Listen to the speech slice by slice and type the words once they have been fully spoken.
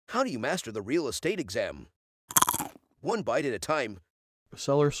How do you master the real estate exam? One bite at a time. The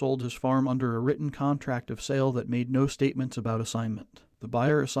seller sold his farm under a written contract of sale that made no statements about assignment. The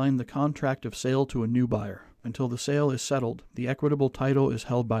buyer assigned the contract of sale to a new buyer. Until the sale is settled, the equitable title is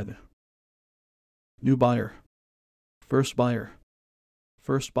held by the new buyer, first buyer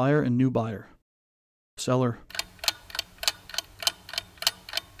and new buyer, seller.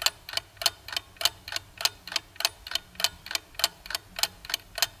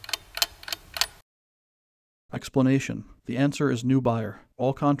 Explanation. The answer is new buyer.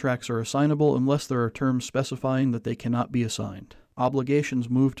 All contracts are assignable unless there are terms specifying that they cannot be assigned. Obligations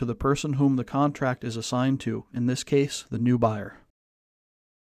move to the person whom the contract is assigned to, in this case, the new buyer.